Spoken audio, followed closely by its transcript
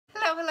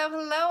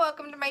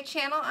my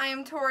channel. I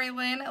am Tori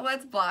Lynn.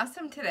 Let's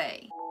blossom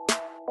today.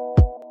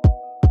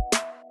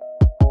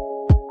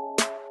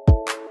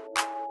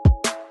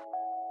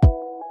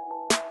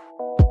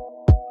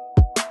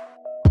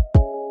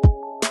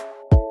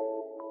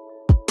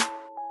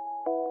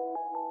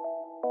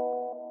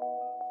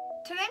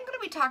 Today I'm going to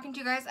be talking to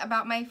you guys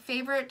about my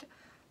favorite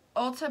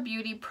Ulta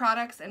beauty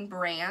products and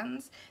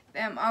brands.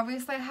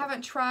 Obviously I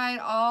haven't tried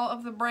all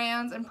of the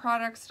brands and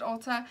products at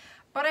Ulta,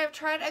 but I've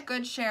tried a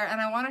good share and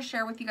I want to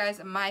share with you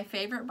guys my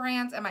favorite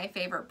brands and my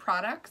favorite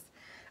products.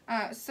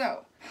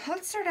 So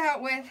let's start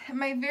out with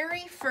my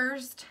very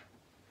first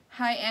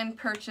high-end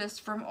purchase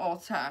from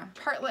Ulta,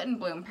 Tartelette and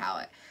Bloom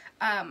palette.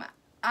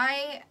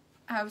 I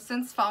have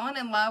since fallen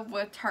in love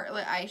with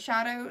Tartelette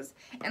eyeshadows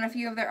and a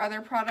few of their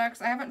other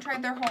products. I haven't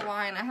tried their whole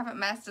line. I haven't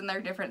messed in their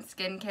different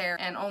skincare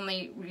and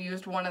only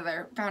used one of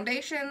their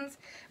foundations,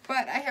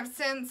 but I have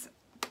since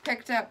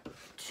picked up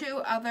two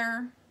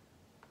other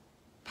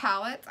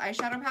palettes,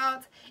 eyeshadow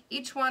palettes.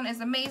 Each one is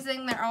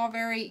amazing. They're all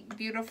very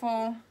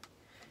beautiful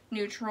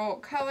neutral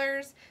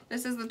colors.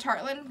 This is the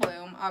Tartelette and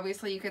Bloom.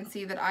 Obviously you can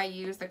see that I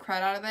use the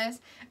crud out of this.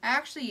 I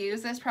actually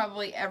use this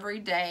probably every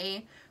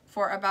day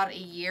for about a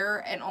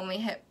year and only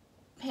hit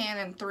pan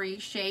in 3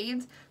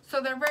 shades. So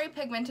they're very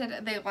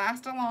pigmented. They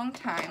last a long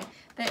time.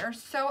 They are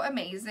so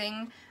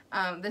amazing.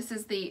 This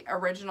is the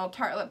original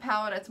Tartelette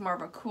palette. It's more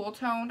of a cool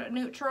toned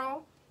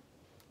neutral.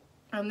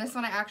 This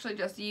one I actually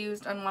just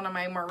used on one of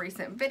my more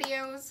recent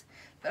videos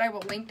that I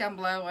will link down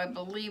below. I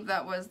believe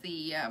that was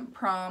the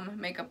prom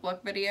makeup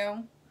look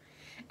video.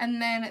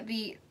 And then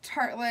the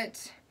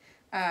Tartelette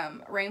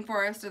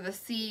Rainforest of the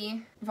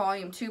Sea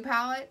Volume 2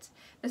 palette.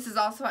 This is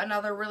also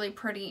another really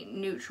pretty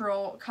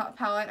neutral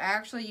palette. I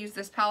actually used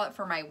this palette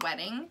for my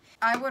wedding.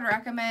 I would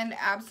recommend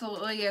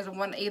absolutely as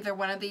either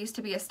one of these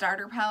to be a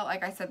starter palette.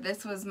 Like I said,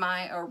 this was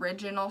my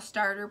original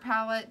starter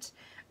palette.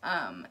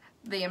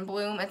 The In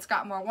Bloom, it's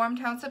got more warm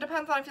tones, so it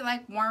depends on if you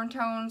like warm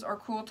tones or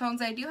cool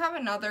tones. I do have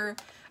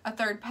a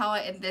third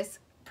palette in this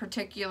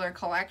particular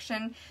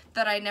collection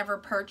that I never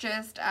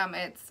purchased.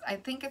 I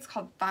think it's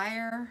called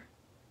Fire.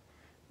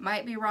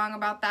 Might be wrong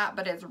about that,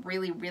 but it's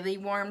really, really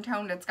warm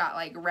toned. It's got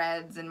like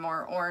reds and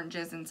more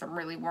oranges and some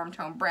really warm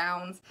toned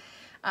browns.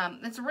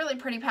 It's a really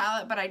pretty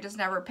palette, but I just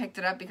never picked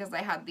it up because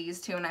I had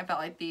these two and I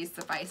felt like these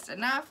sufficed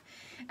enough.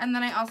 And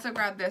then I also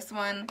grabbed this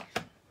one.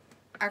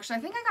 Actually,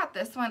 I think I got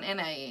this one in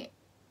a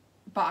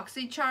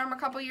BoxyCharm a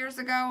couple years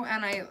ago,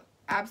 and I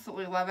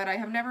absolutely love it. I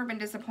have never been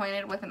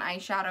disappointed with an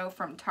eyeshadow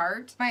from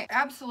Tarte. My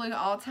absolute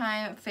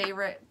all-time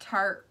favorite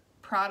Tarte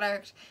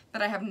product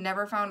that I have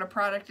never found a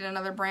product in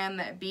another brand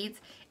that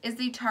beats is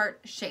the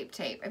Tarte Shape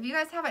Tape. If you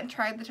guys haven't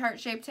tried the Tarte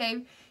Shape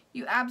Tape,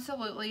 you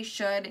absolutely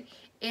should.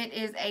 It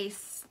is a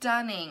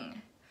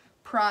stunning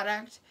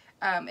product.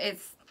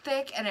 It's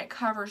thick and it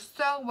covers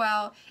so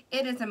well.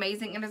 It is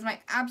amazing. It is my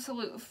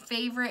absolute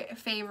favorite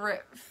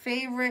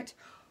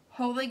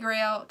Holy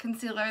Grail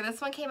concealer.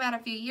 This one came out a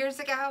few years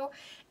ago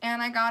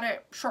and I got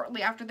it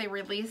shortly after they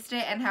released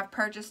it and have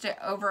purchased it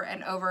over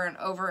and over and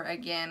over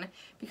again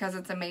because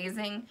it's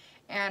amazing.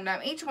 And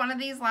each one of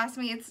these lasts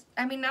me,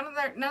 none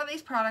of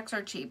these products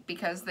are cheap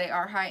because they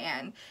are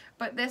high-end,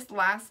 but this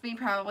lasts me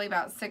probably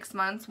about 6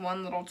 months,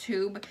 one little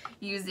tube,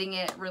 using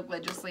it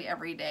religiously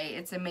every day.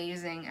 It's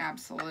amazing,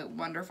 absolute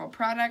wonderful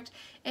product.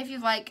 If you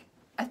like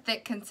a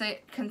thick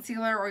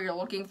concealer or you're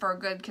looking for a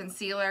good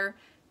concealer,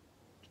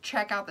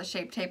 check out the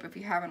Shape Tape if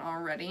you haven't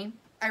already.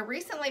 I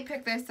recently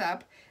picked this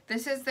up.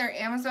 This is their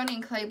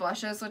Amazonian clay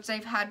blushes, which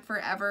they've had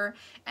forever,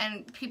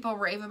 and people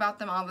rave about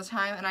them all the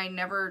time, and I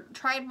never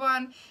tried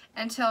one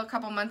until a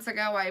couple months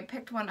ago. I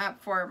picked one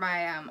up for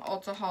my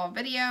Ulta haul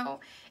video.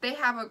 They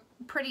have a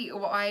pretty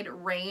wide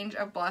range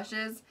of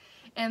blushes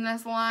in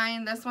this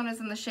line. This one is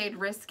in the shade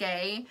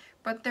Risque,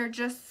 but they're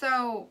just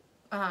so,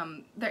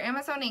 they're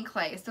Amazonian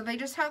clay, so they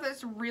just have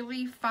this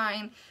really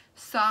fine,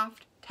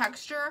 soft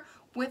texture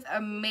with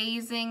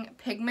amazing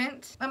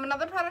pigment.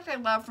 Another product I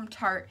love from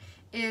Tarte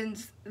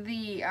is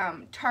the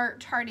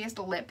Tarteist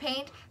lip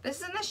paint. This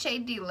is in the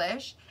shade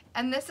Delish,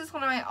 and this is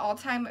one of my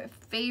all-time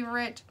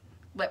favorite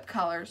lip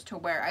colors to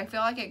wear. I feel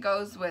like it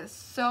goes with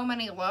so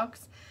many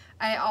looks.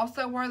 I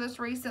also wore this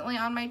recently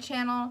on my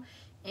channel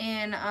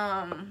in,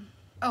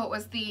 it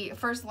was the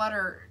first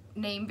letter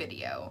name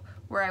video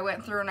where I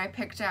went through and I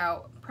picked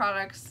out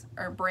products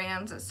or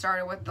brands that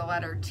started with the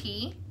letter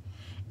T.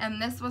 And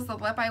this was the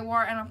lip I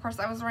wore, and of course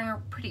I was wearing a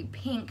pretty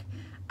pink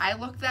eye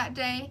look that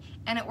day,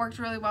 and it worked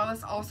really well.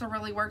 This also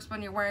really works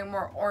when you're wearing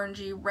more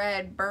orangey,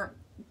 red, burnt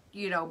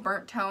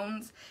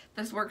tones.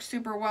 This works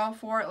super well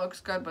for it. It looks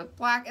good with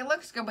black. It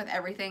looks good with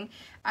everything.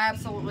 I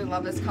absolutely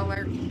love this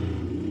color.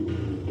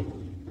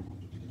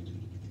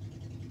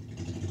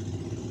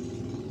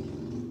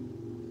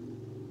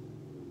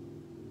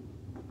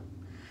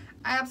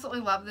 I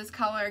absolutely love this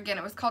color. Again,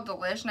 it was called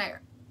Delish, and I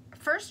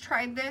first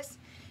tried this,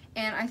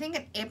 and I think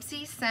an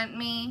Ipsy sent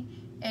me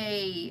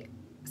a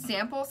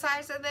sample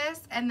size of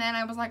this, and then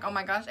I was like, oh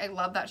my gosh, I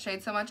love that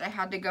shade so much, I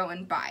had to go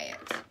and buy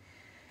it.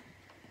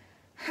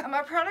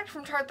 A product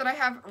from Tarte that I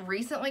have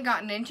recently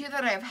gotten into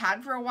that I've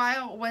had for a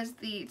while was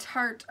the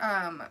Tarte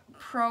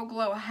Pro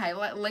Glow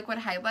Liquid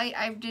Highlight.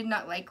 I did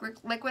not like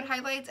liquid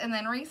highlights, and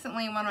then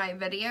recently in one of my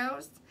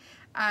videos,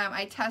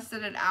 I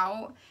tested it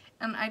out,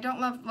 and I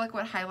don't love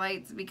liquid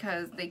highlights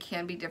because they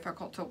can be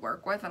difficult to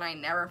work with, and I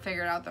never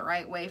figured out the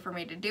right way for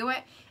me to do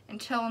it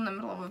until in the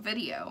middle of a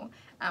video.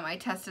 I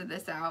tested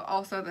this out,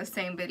 also the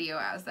same video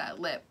as that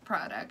lip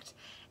product,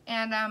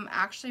 and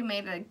actually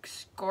made a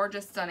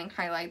gorgeous, stunning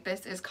highlight.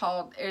 This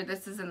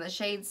is in the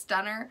shade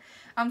Stunner.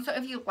 So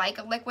if you like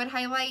a liquid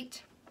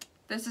highlight,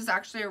 this is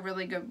actually a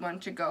really good one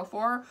to go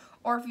for.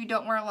 Or if you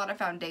don't wear a lot of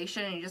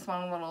foundation and you just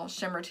want a little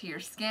shimmer to your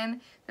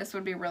skin, this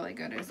would be really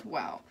good as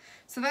well.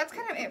 So that's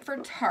kind of it for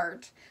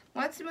Tarte.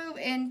 Let's move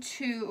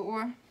into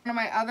one of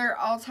my other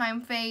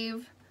all-time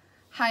fave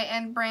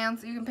high-end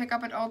brands that you can pick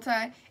up at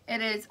Ulta.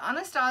 It is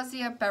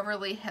Anastasia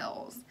Beverly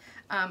Hills.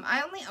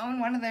 I only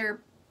own one of their,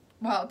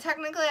 well,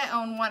 technically I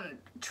own one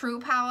true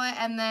palette,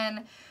 and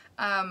then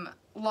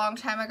long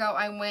time ago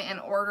I went and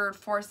ordered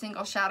 4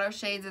 single shadow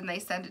shades, and they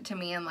sent it to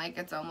me in like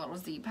its own little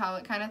Z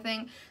palette kind of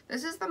thing.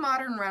 This is the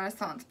Modern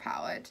Renaissance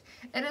palette.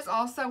 It is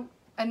also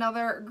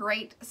another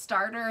great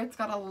starter. It's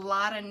got a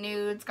lot of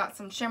nudes, got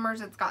some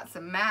shimmers, it's got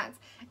some mattes,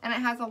 and it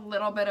has a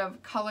little bit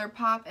of color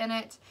pop in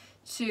it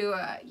to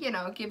you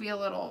know, give you a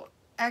little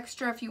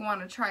extra if you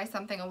want to try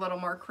something a little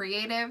more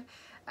creative.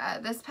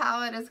 This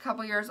palette is a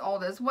couple years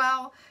old as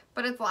well,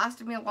 but it's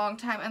lasted me a long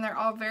time, and they're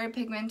all very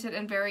pigmented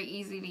and very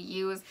easy to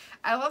use.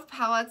 I love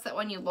palettes that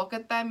when you look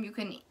at them, you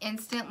can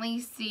instantly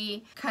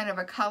see kind of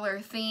a color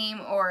theme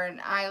or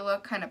an eye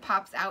look kind of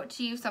pops out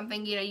to you.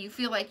 Something, you know, you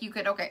feel like you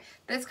could, okay,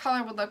 this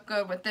color would look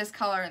good with this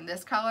color and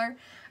this color.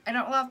 I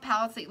don't love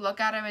palettes that you look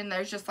at them and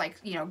there's just like,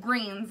 you know,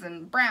 greens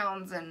and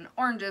browns and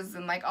oranges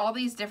and like all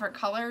these different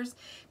colors,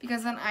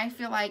 because then I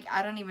feel like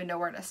I don't even know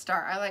where to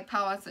start. I like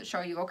palettes that show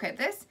you, okay,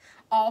 this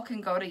all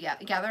can go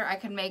together. I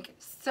can make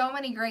so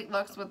many great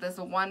looks with this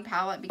one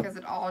palette because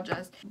it all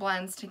just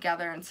blends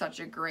together in such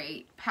a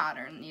great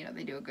pattern. You know,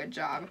 they do a good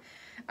job.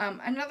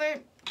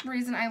 Another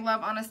reason I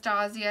love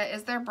Anastasia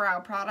is their brow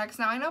products.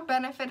 Now, I know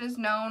Benefit is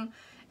known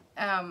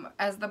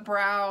as the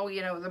brow,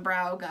 you know, the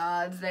brow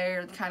gods.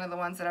 They're kind of the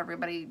ones that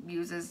everybody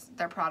uses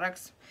their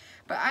products.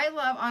 But I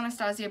love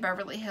Anastasia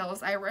Beverly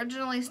Hills. I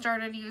originally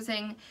started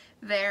using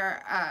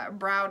their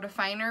brow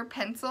definer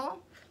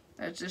pencil.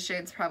 The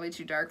shade's probably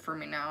too dark for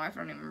me now. I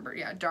don't even remember.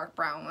 Yeah, dark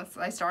brown.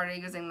 I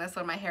started using this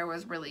when my hair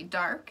was really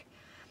dark.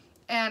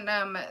 And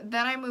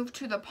then I moved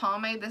to the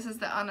pomade. This is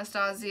the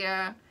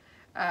Anastasia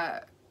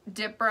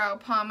Dip Brow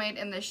Pomade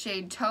in the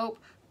shade Taupe.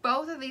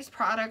 Both of these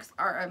products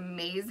are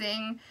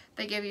amazing.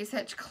 They give you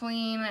such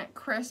clean,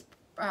 crisp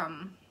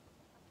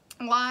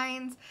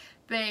lines.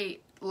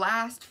 They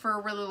last for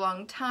a really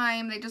long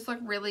time. They just look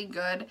really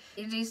good.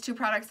 These two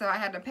products, if I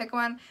had to pick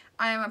one,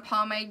 I am a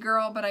pomade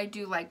girl, but I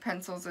do like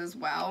pencils as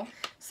well.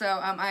 So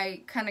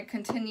I kind of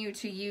continue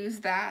to use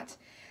that.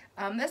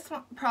 This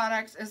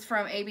product is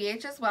from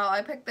ABH as well.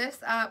 I picked this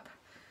up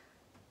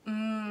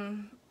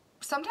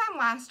sometime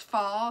last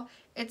fall.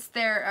 It's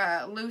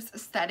their loose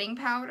setting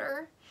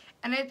powder,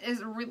 and it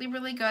is really,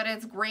 really good.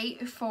 It's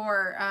great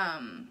for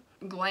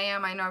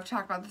glam. I know I've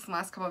talked about this in the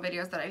last couple of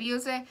videos that I've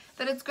used it,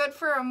 that it's good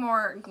for a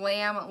more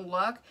glam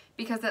look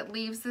because it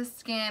leaves the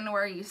skin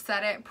where you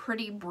set it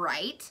pretty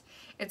bright.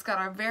 It's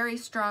got a very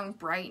strong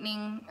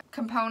brightening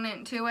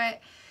component to it.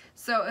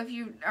 So if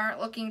you aren't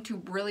looking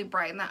to really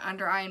brighten that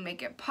under eye and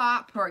make it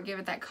pop or give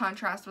it that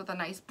contrast with a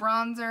nice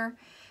bronzer,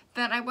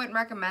 then I wouldn't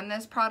recommend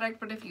this product.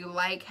 But if you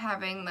like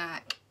having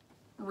that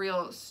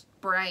real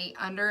bright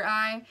under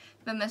eye,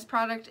 then this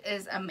product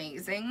is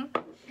amazing.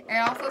 It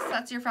also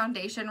sets your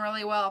foundation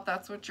really well if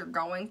that's what you're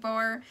going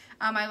for.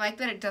 I like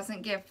that it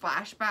doesn't give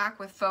flashback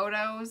with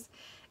photos,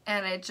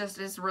 and it just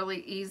is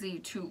really easy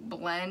to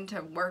blend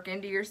to work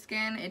into your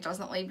skin. It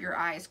doesn't leave your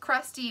eyes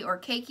crusty or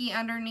cakey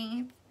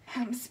underneath.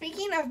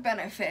 Speaking of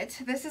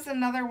Benefit, this is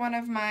another one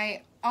of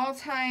my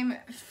all-time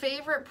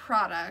favorite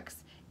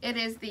products. It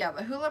is the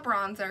Hoola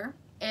Bronzer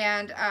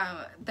and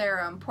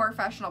their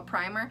Professional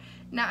Primer.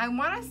 Now, I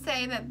want to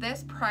say that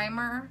this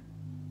primer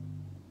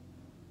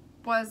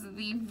was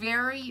the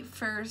very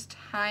first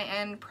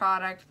high-end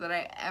product that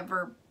I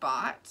ever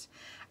bought.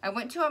 I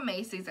went to a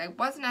Macy's. I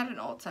wasn't at an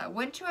Ulta. I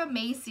went to a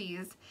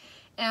Macy's,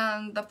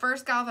 and the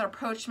first gal that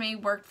approached me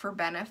worked for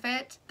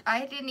Benefit.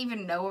 I didn't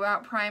even know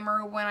about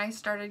primer when I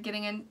started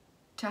getting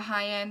into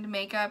high-end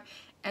makeup,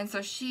 and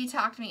so she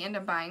talked me into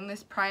buying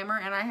this primer,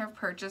 and I have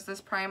purchased this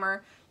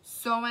primer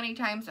so many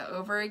times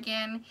over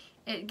again.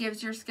 It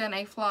gives your skin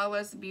a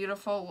flawless,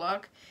 beautiful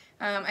look.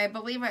 I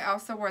believe I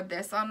also wore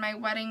this on my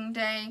wedding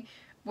day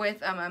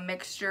with a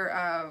mixture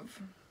of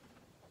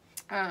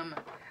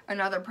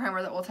another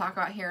primer that we'll talk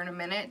about here in a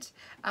minute.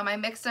 I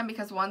mixed them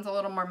because one's a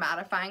little more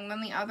mattifying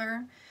than the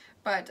other.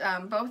 But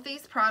both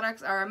these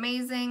products are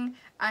amazing.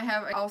 I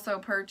have also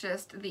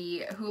purchased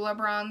the Hoola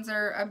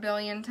Bronzer a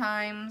billion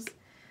times.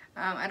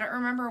 I don't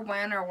remember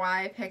when or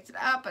why I picked it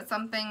up, but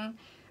something,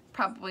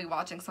 probably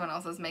watching someone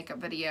else's makeup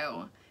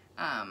video,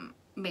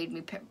 made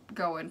me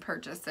go and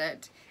purchase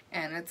it.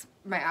 and it's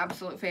my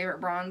absolute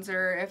favorite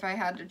bronzer. If I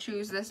had to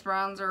choose this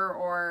bronzer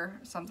or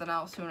something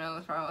else, who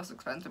knows, probably the most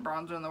expensive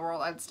bronzer in the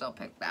world, I'd still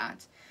pick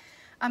that.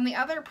 The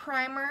other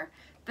primer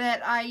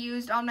that I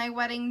used on my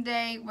wedding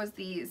day was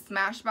the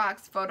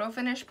Smashbox Photo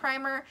Finish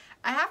Primer.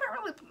 I haven't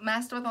really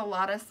messed with a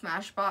lot of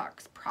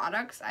Smashbox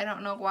products. I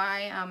don't know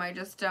why. I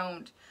just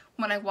don't.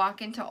 When I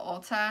walk into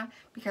Ulta,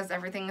 because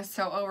everything is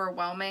so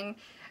overwhelming,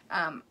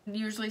 it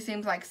usually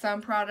seems like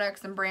some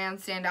products and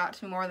brands stand out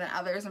to me more than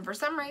others, and for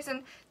some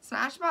reason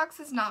Smashbox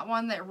is not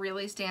one that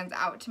really stands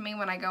out to me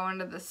when I go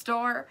into the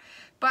store.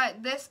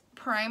 But this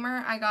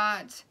primer I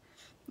got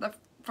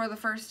for the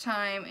first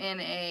time in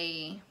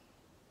a,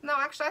 no,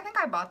 actually I think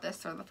I bought this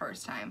for the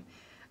first time,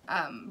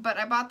 but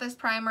I bought this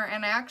primer,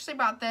 and I actually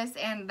bought this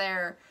and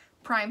their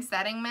Prime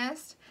Setting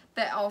Mist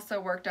that also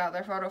worked out.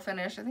 Their Photo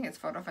Finish, I think it's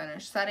Photo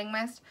Finish Setting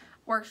Mist,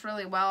 works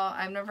really well.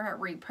 I've never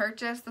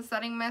repurchased the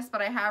setting mist,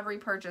 but I have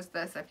repurchased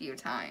this a few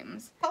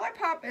times.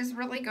 ColourPop is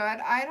really good.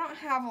 I don't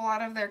have a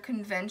lot of their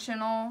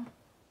conventional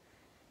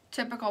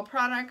typical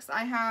products.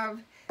 I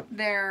have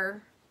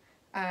their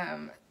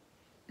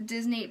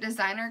Disney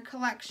Designer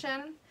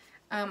Collection.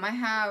 I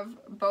have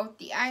both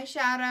the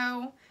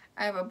eyeshadow,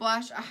 I have a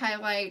blush, a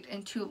highlight,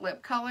 and 2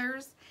 lip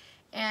colors.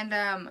 And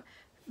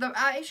the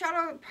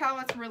eyeshadow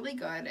palette's really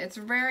good. It's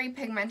very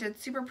pigmented,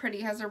 super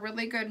pretty, has a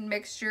really good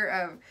mixture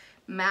of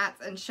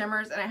mattes and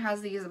shimmers, and it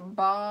has these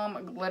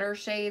bomb glitter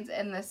shades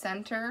in the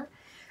center.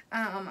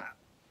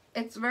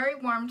 It's very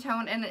warm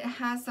tone, and it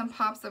has some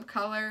pops of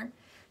color.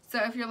 So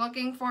if you're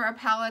looking for a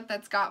palette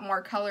that's got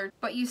more color,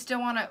 but you still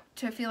want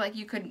to feel like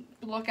you could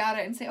look at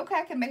it and say, okay,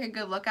 I can make a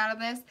good look out of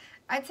this,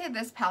 I'd say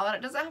this palette.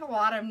 It doesn't have a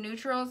lot of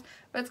neutrals,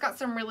 but it's got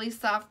some really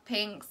soft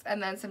pinks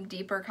and then some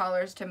deeper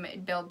colors to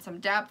build some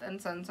depth,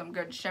 and some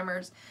good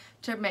shimmers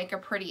to make a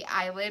pretty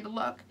eyelid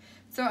look.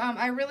 So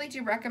I really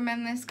do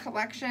recommend this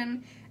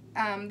collection.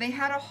 They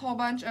had a whole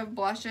bunch of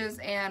blushes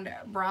and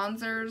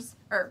bronzers,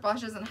 or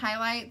blushes and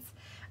highlights.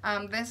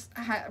 This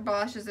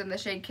blush is in the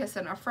shade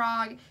Kissin' a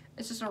Frog.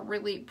 It's just a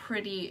really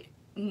pretty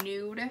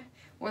nude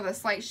with a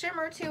slight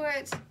shimmer to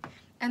it.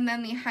 And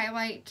then the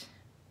highlight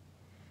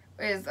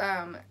is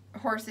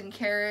Horse and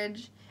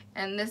Carriage,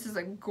 and this is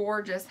a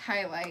gorgeous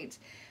highlight.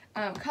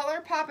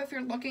 ColourPop, if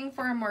you're looking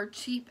for a more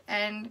cheap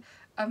end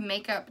of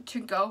makeup to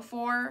go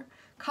for,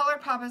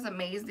 ColourPop is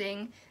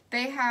amazing.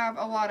 They have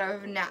a lot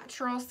of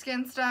natural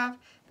skin stuff.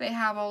 They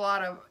have a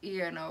lot of,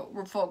 you know,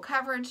 full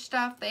coverage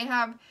stuff. They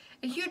have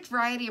a huge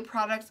variety of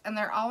products, and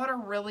they're all at a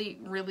really,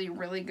 really,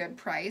 really good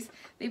price.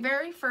 The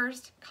very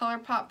first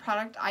ColourPop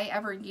product I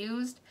ever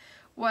used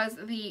was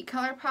the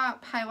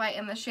ColourPop highlight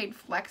in the shade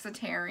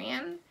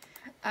Flexitarian.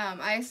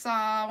 I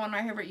saw one of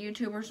my favorite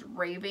YouTubers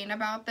raving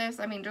about this.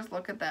 I mean, just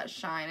look at that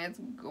shine. It's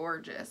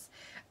gorgeous.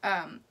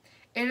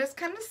 It is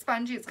kind of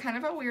spongy. It's kind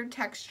of a weird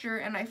texture,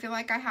 and I feel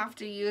like I have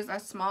to use a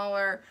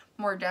smaller,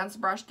 more dense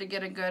brush to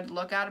get a good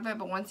look out of it.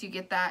 But once you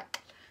get that,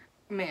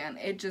 man,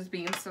 it just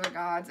beams to the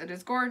gods. It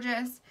is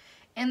gorgeous.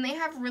 And they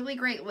have really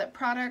great lip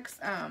products.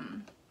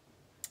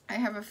 I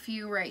have a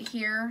few right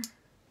here.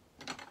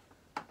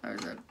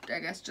 There's I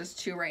guess just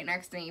 2 right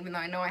next to me, even though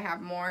I know I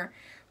have more.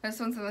 This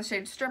one's in the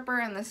shade Stripper,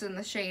 and this is in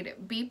the shade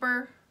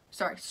Beeper.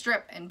 Sorry,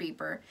 Strip and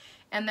Beeper.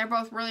 And they're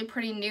both really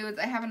pretty nudes.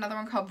 I have another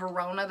one called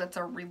Verona that's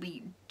a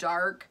really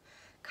dark,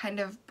 kind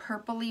of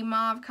purpley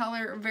mauve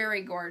color.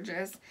 Very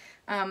gorgeous.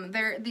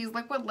 These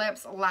liquid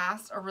lips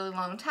last a really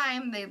long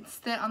time. They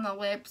sit on the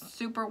lips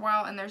super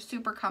well, and they're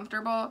super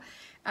comfortable.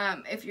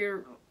 If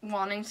you're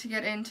wanting to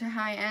get into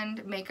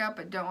high-end makeup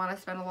but don't want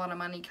to spend a lot of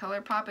money,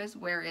 ColourPop is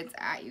where it's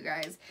at, you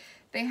guys.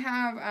 They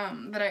have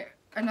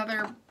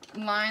another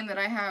line that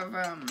I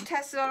have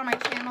tested on my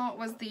channel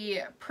was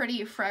the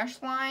Pretty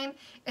Fresh line.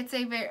 It's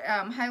a very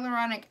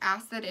hyaluronic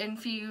acid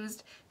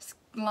infused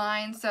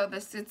line, so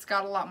it's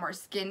got a lot more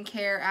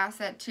skincare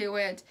asset to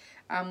it,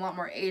 a lot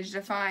more age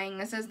defying.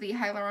 This is the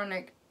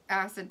hyaluronic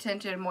acid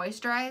tinted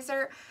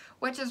moisturizer,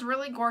 which is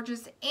really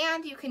gorgeous,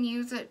 and you can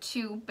use it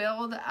to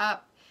build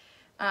up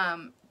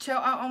to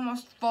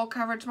almost full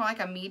coverage, more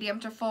like a medium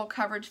to full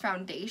coverage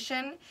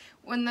foundation.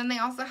 And then they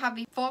also have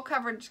the full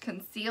coverage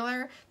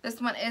concealer. This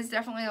one is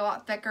definitely a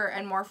lot thicker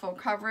and more full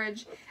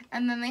coverage.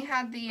 And then they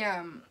had the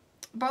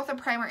both a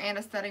primer and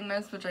a setting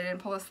mist, which I didn't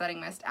pull the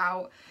setting mist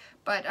out.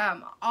 But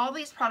all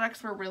these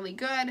products were really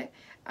good.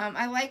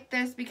 I like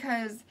this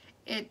because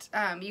it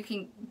you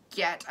can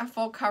get a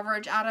full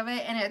coverage out of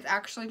it, and it's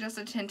actually just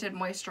a tinted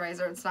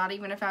moisturizer. It's not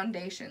even a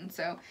foundation,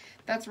 so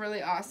that's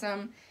really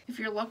awesome. If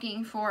you're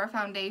looking for a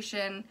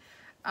foundation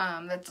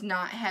that's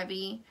not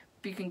heavy,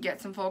 but you can get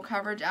some full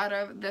coverage out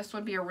of, this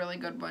would be a really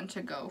good one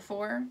to go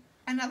for.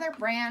 Another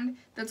brand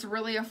that's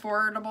really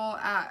affordable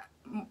at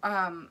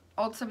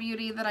Ulta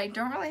Beauty that I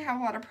don't really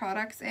have a lot of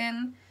products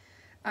in,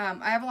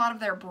 I have a lot of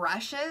their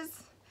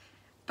brushes,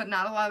 but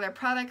not a lot of their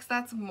products.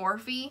 That's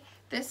Morphe.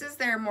 This is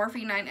their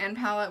Morphe 9N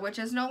palette, which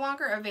is no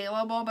longer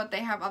available, but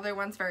they have other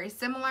ones very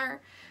similar.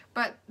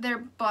 But their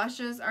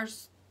blushes are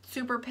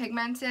super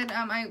pigmented.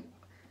 I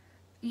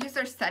use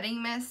their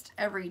setting mist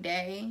every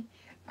day,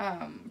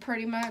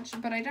 pretty much,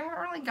 but I haven't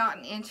really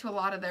gotten into a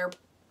lot of their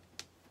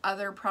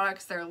other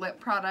products, their lip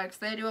products.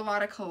 They do a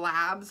lot of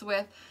collabs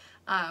with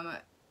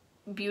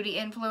beauty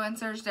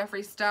influencers,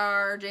 Jeffree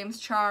Star, James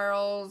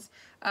Charles,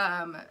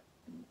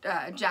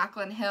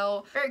 Jaclyn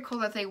Hill. Very cool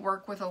that they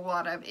work with a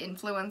lot of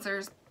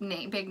influencers,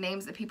 big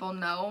names that people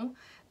know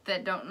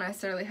that don't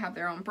necessarily have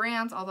their own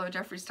brands, although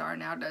Jeffree Star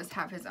now does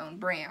have his own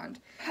brand.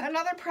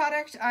 Another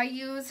product I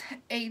use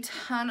a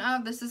ton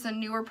of, this is a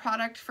newer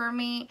product for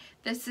me.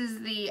 This is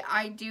the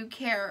I Do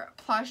Care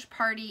Plush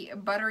Party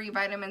Buttery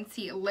Vitamin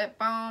C Lip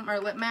Balm, or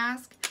lip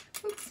mask.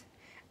 Oops.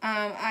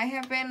 I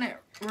have been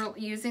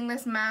using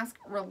this mask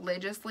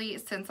religiously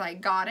since I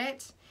got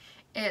it.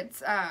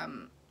 It's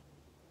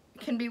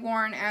can be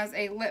worn as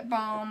a lip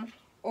balm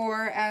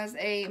or as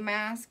a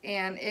mask,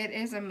 and it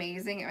is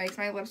amazing. It makes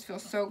my lips feel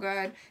so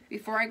good.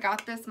 Before I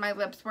got this, my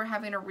lips were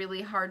having a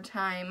really hard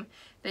time.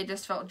 They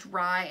just felt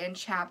dry and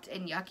chapped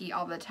and yucky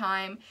all the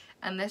time,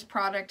 and this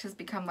product has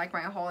become like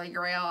my holy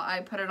grail.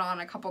 I put it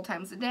on a couple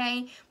times a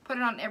day, put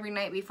it on every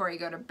night before I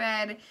go to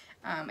bed.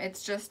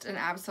 It's just an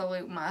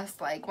absolute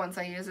must. Like, once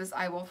I use this,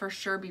 I will for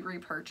sure be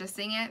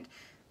repurchasing it.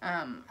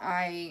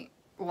 I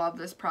love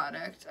this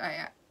product.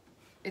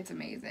 It's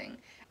amazing.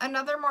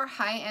 Another more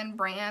high-end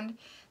brand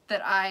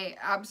that I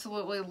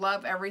absolutely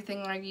love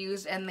everything I've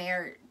used, and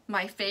they're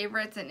my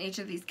favorites in each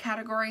of these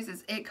categories,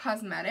 is IT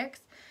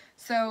Cosmetics.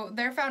 So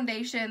their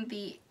foundation,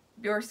 the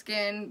Your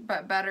Skin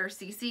But Better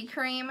CC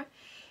Cream,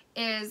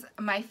 is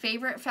my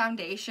favorite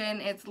foundation.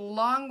 It's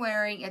long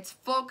wearing, it's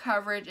full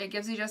coverage, it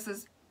gives you just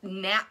this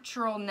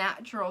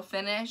natural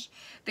finish.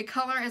 The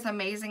color is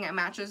amazing. It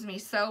matches me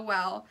so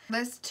well.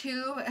 This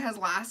tube has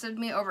lasted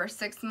me over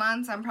 6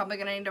 months. I'm probably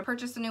gonna need to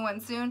purchase a new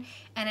one soon,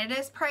 and it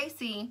is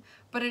pricey,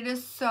 but it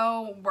is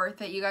so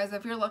worth it, you guys.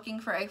 If you're looking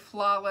for a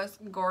flawless,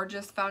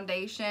 gorgeous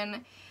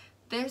foundation,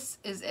 this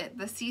is it.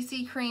 The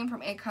CC cream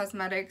from IT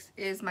Cosmetics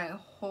is my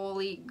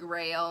holy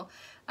grail.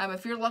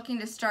 If you're looking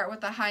to start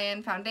with a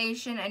high-end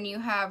foundation and you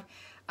have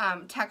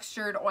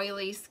textured,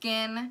 oily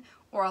skin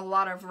or a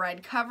lot of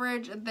red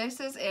coverage,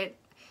 this is it.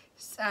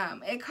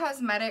 IT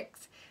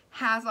Cosmetics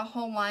has a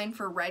whole line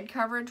for red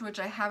coverage, which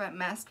I haven't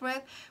messed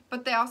with,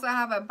 but they also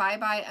have a Bye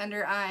Bye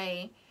Under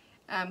Eye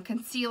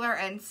concealer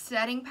and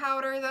setting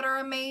powder that are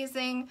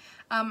amazing.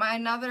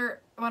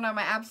 Another one of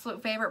my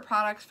absolute favorite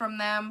products from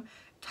them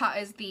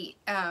is the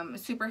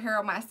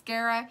Superhero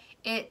Mascara.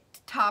 It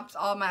tops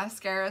all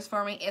mascaras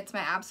for me. It's my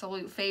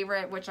absolute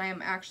favorite, which I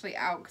am actually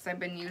out because I've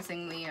been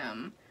using the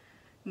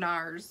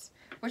NARS,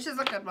 which is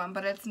a good one,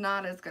 but it's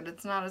not as good.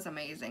 It's not as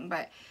amazing.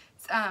 But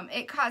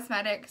IT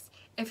Cosmetics,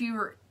 if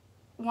you're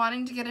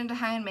wanting to get into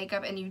high-end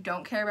makeup and you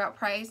don't care about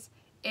price,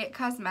 IT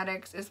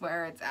Cosmetics is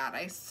where it's at.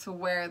 I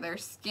swear their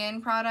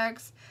skin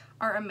products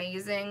are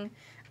amazing.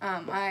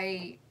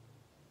 I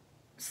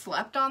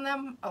slept on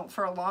them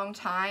for a long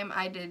time.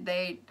 I did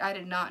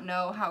not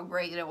know how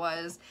great it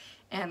was,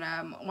 and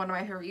one of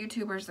my favorite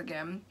YouTubers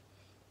again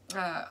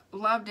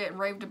loved it and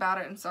raved about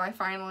it, and so I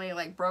finally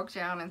broke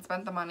down and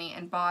spent the money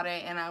and bought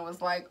it, and I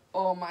was like,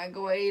 oh my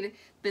god,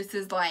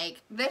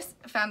 this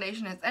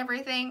foundation is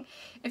everything.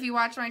 If you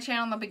watched my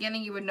channel in the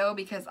beginning, you would know,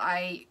 because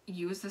I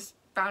use this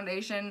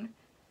foundation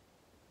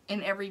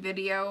in every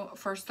video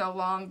for so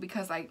long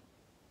because I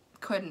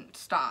couldn't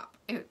stop.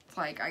 It's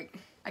like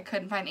I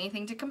couldn't find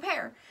anything to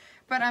compare.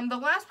 But the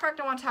last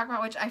product I want to talk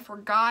about, which I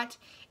forgot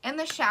in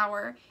the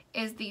shower,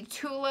 is the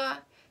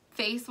Tula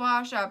face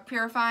wash,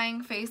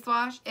 purifying face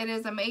wash. It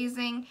is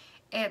amazing.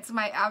 It's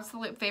my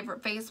absolute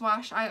favorite face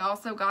wash. I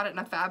also got it in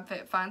a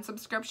FabFitFun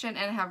subscription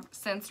and have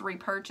since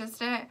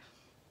repurchased it.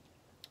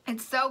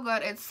 It's so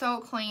good. It's so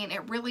clean.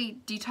 It really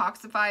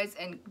detoxifies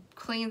and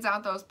cleans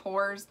out those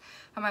pores.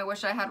 I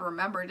wish I had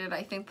remembered it.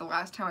 I think the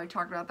last time I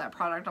talked about that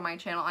product on my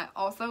channel, I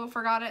also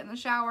forgot it in the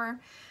shower.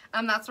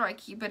 That's where I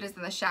keep it, is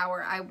in the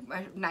shower. I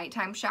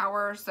nighttime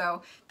shower,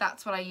 so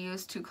that's what I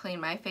use to clean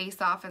my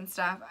face off and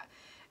stuff.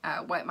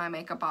 Wipe my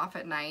makeup off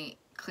at night,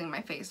 clean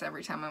my face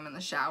every time I'm in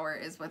the shower,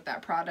 is with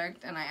that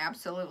product, and I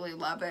absolutely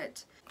love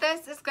it.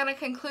 This is going to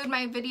conclude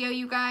my video,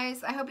 you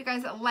guys. I hope you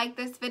guys like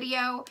this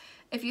video.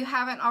 If you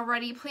haven't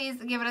already, please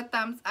give it a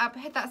thumbs up.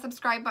 Hit that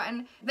subscribe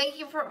button. Thank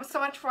you so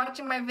much for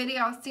watching my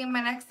video. I'll see you in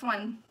my next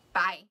one.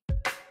 Bye.